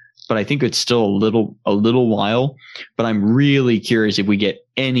 sure. but I think it's still a little while. But I'm really curious if we get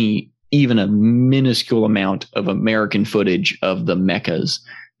even a minuscule amount of American footage of the mechas,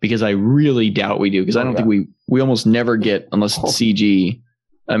 because I really doubt we do, because I don't think we almost never get, unless it's CG,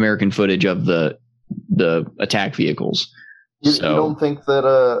 American footage of the attack vehicles. You don't think that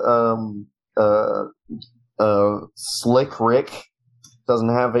Slick Rick doesn't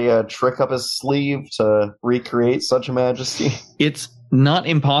have a trick up his sleeve to recreate such a majesty? It's not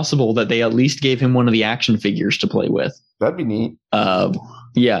impossible that they at least gave him one of the action figures to play with. That'd be neat.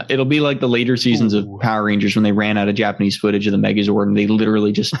 Yeah, it'll be like the later seasons of Power Rangers when they ran out of Japanese footage of the Megazord and they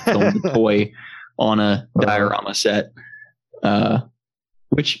literally just filmed the toy on a diorama set.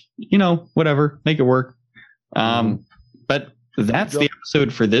 Which, whatever, make it work. But that's the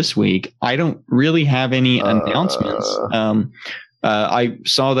episode for this week. I don't really have any announcements. I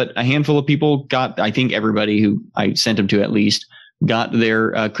saw that a handful of people got, I think everybody who I sent them to at least, got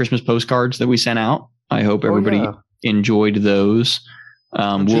their Christmas postcards that we sent out. I hope everybody enjoyed those.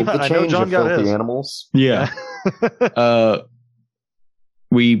 Keep the change, you filthy animals. Yeah.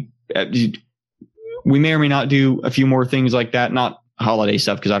 We may or may not do a few more things like that. Not holiday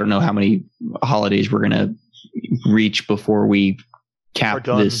stuff, because I don't know how many holidays we're going to reach before we cap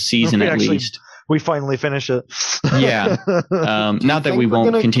this season at least. We finally finish it. Yeah. Not that we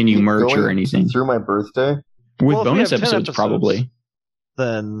won't continue merch or anything. Through my birthday? With bonus episodes, probably.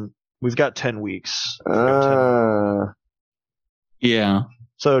 Then we've got 10 weeks. Yeah.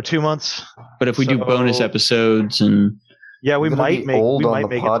 So 2 months. But if we do bonus episodes and we might make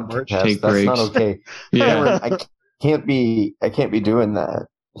it merch. Take That's breaks. not okay. Yeah. I can't be doing that.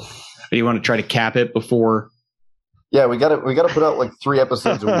 Do you want to try to cap it before? Yeah, we gotta put out like 3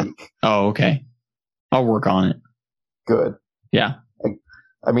 episodes a week. Oh, okay. I'll work on it. Good. Yeah.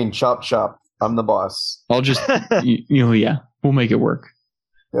 I mean, chop. I'm the boss. I'll just, yeah, we'll make it work.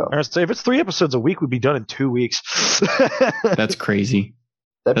 Yeah. So if it's 3 episodes a week, we'd be done in 2 weeks. That's crazy.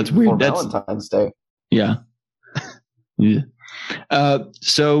 That's weird. That's Valentine's Day. Yeah. Yeah.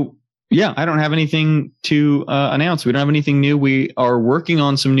 So yeah, I don't have anything to announce. We don't have anything new. We are working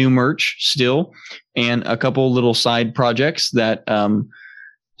on some new merch still, and a couple little side projects that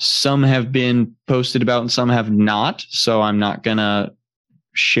some have been posted about and some have not. So I'm not gonna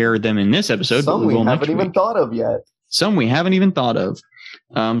share them in this episode. Some we haven't even thought of yet. Some we haven't even thought of.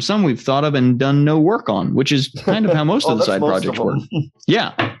 Some we've thought of and done no work on, which is kind of how most of the side projects work.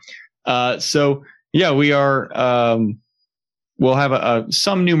 Yeah. So yeah, we are. We'll have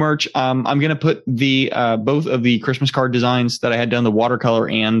some new merch. I'm going to put the both of the Christmas card designs that I had done, the watercolor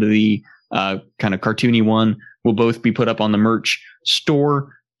and the kind of cartoony one, will both be put up on the merch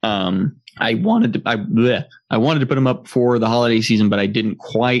store. I wanted to put them up for the holiday season, but I didn't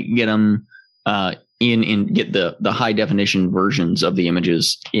quite get them get the high definition versions of the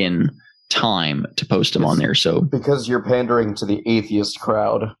images in time to post them on there. So because you're pandering to the atheist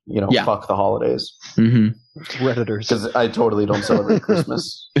crowd, fuck the holidays. Mm-hmm. Redditors. Because I totally don't celebrate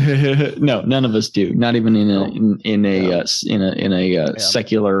Christmas. No, none of us do. Not even in a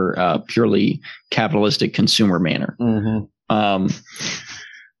secular, purely capitalistic consumer manner. Mm-hmm.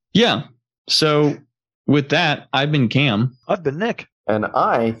 Yeah. So with that, I've been Cam. I've been Nick. And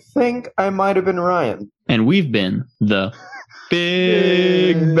I think I might have been Ryan. And we've been the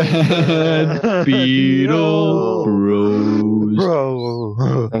Big Bad Beetle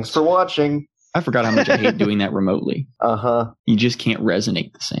Bros. Thanks for watching. I forgot how much I hate doing that remotely. You just can't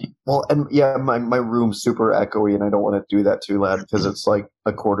resonate the same. Well, and yeah, my room's super echoey, and I don't want to do that too loud because it's like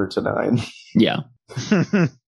 8:45. Yeah.